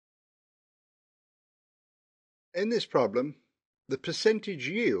In this problem, the percentage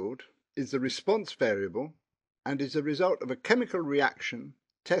yield is the response variable and is a result of a chemical reaction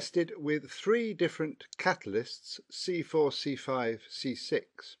tested with 3 different catalysts, C4, C5, C6,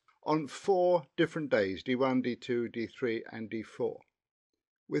 on 4 different days, D1, D2, D3 and D4.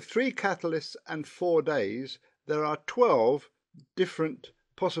 With 3 catalysts and 4 days, there are 12 different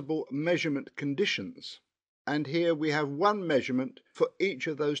possible measurement conditions. And here we have one measurement for each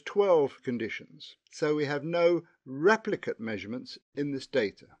of those 12 conditions. So we have no replicate measurements in this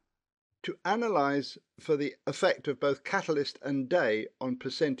data. To analyse for the effect of both catalyst and day on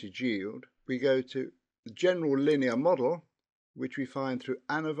percentage yield, we go to the general linear model, which we find through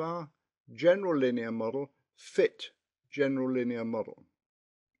Anova, general linear model, fit general linear model.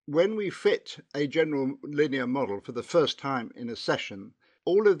 When we fit a general linear model for the first time in a session,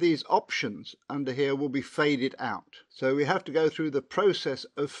 all of these options under here will be faded out. So we have to go through the process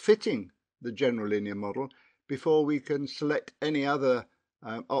of fitting the general linear model before we can select any other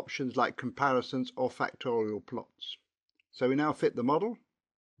options like comparisons or factorial plots. So we now fit the model,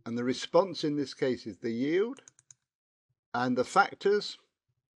 and the response in this case is the yield, and the factors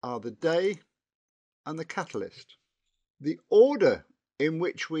are the day and the catalyst. The order in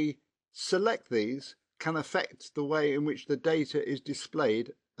which we select these can affect the way in which the data is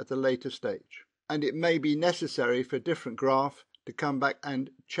displayed at a later stage. And it may be necessary for a different graph to come back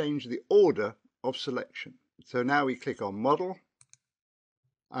and change the order of selection. So now we click on Model,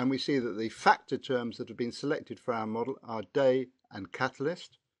 and we see that the factor terms that have been selected for our model are day and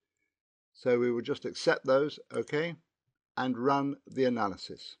catalyst. So we will just accept those, OK, and run the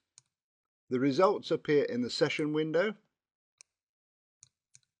analysis. The results appear in the session window,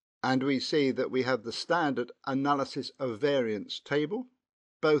 and we see that we have the standard analysis of variance table.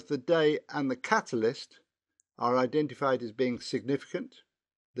 Both the day and the catalyst are identified as being significant,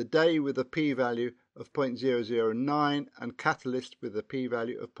 the day with a p-value of 0.009 and catalyst with a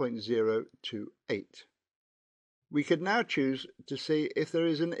p-value of 0.028. We could now choose to see if there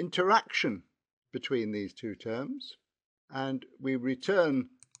is an interaction between these two terms, and we return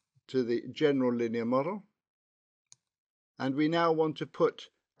to the general linear model, and we now want to put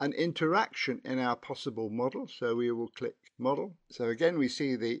an interaction in our possible model, so we will click Model. So again we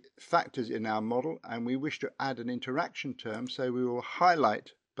see the factors in our model, and we wish to add an interaction term, so we will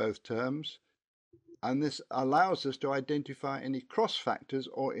highlight both terms, and this allows us to identify any cross factors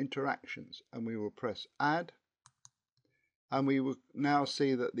or interactions, and we will press Add, and we will now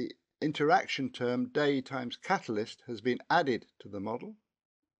see that the interaction term day times catalyst has been added to the model.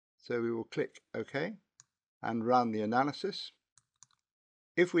 So we will click OK and run the analysis.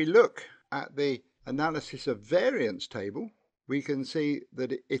 If we look at the analysis of variance table, we can see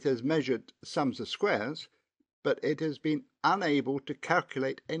that it has measured sums of squares, but it has been unable to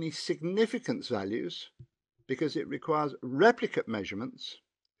calculate any significance values because it requires replicate measurements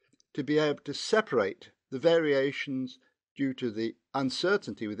to be able to separate the variations due to the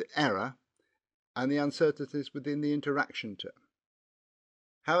uncertainty with the error and the uncertainties within the interaction term.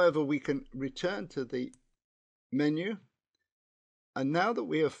 However, we can return to the menu, and now that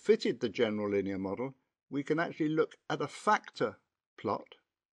we have fitted the general linear model, we can actually look at a factor plot.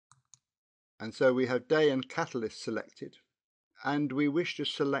 And so we have day and catalyst selected, and we wish to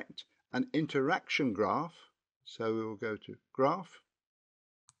select an interaction graph. So we will go to Graph,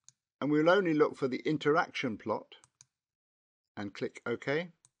 and we'll only look for the interaction plot and click OK.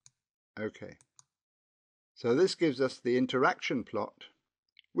 OK. So this gives us the interaction plot,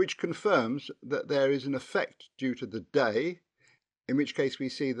 which confirms that there is an effect due to the day, in which case we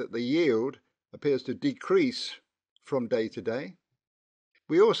see that the yield appears to decrease from day to day.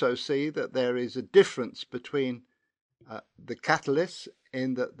 We also see that there is a difference between the catalysts,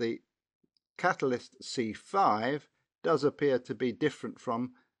 in that the catalyst C5 does appear to be different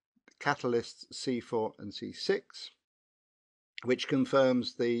from catalysts C4 and C6, which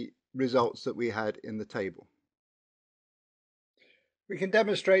confirms the results that we had in the table. We can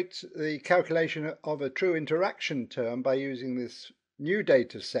demonstrate the calculation of a true interaction term by using this new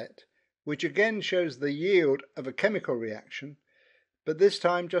data set, which again shows the yield of a chemical reaction, but this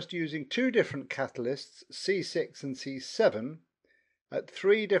time just using 2 different catalysts, C6 and C7, at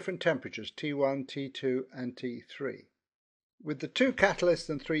 3 different temperatures, T1, T2 and T3. With the 2 catalysts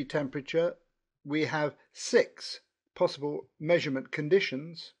and 3 temperature, we have 6 possible measurement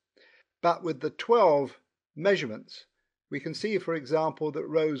conditions, but with the 12 measurements, we can see, for example, that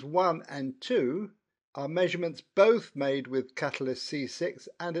rows 1 and 2 are measurements both made with catalyst C6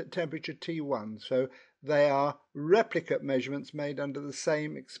 and at temperature T1, so they are replicate measurements made under the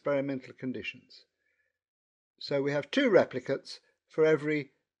same experimental conditions. So we have 2 replicates for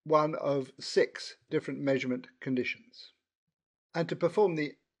every one of 6 different measurement conditions. And to perform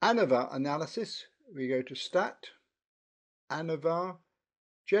the Anova analysis, we go to Stat, Anova,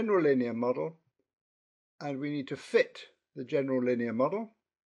 General Linear Model, and we need to fit the general linear model.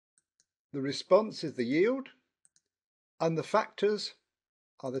 The response is the yield, and the factors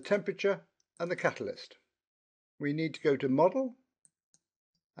are the temperature and the catalyst. We need to go to Model,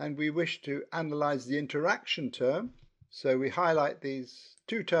 and we wish to analyze the interaction term, so we highlight these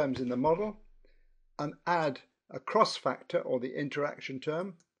 2 terms in the model and add a cross factor, or the interaction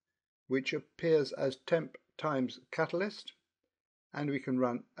term, which appears as temp times catalyst, and we can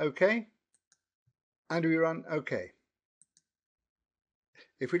run OK, and we run OK.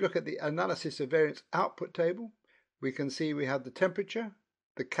 If we look at the analysis of variance output table, we can see we have the temperature,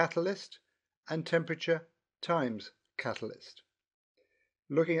 the catalyst, and temperature times catalyst.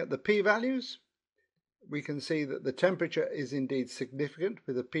 Looking at the p-values, we can see that the temperature is indeed significant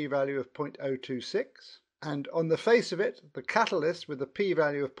with a p-value of 0.026, and on the face of it, the catalyst with a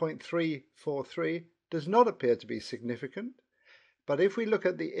p-value of 0.343 does not appear to be significant. But if we look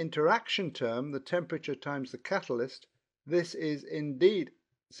at the interaction term, the temperature times the catalyst, this is indeed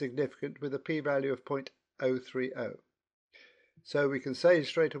significant with a p-value of 0.030. So we can say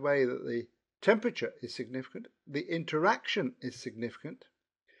straight away that the temperature is significant, the interaction is significant,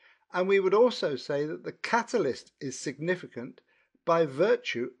 and we would also say that the catalyst is significant by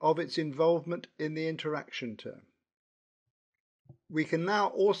virtue of its involvement in the interaction term. We can now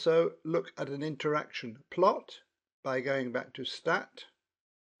also look at an interaction plot by going back to Stat,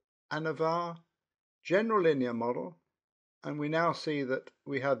 Anova, General Linear Model, and we now see that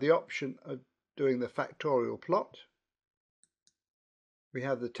we have the option of doing the factorial plot. We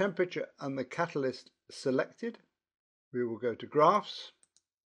have the temperature and the catalyst selected. We will go to Graphs,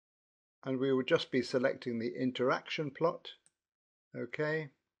 and we will just be selecting the interaction plot. OK,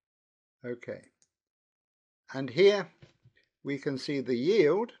 OK. And here we can see the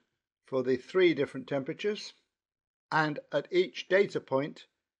yield for the 3 different temperatures, and at each data point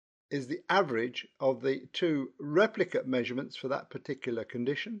is the average of the 2 replicate measurements for that particular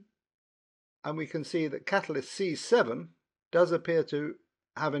condition. And we can see that catalyst C7 does appear to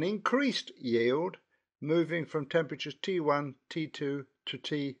have an increased yield, moving from temperatures T1, T2 to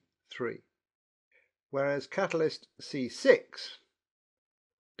T3, whereas catalyst C6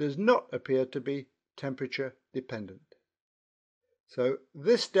 does not appear to be temperature dependent. So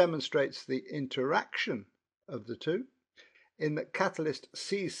this demonstrates the interaction of the 2, in that catalyst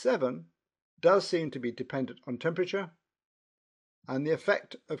C7 does seem to be dependent on temperature, and the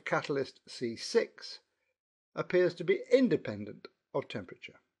effect of catalyst C6 appears to be independent of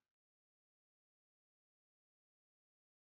temperature.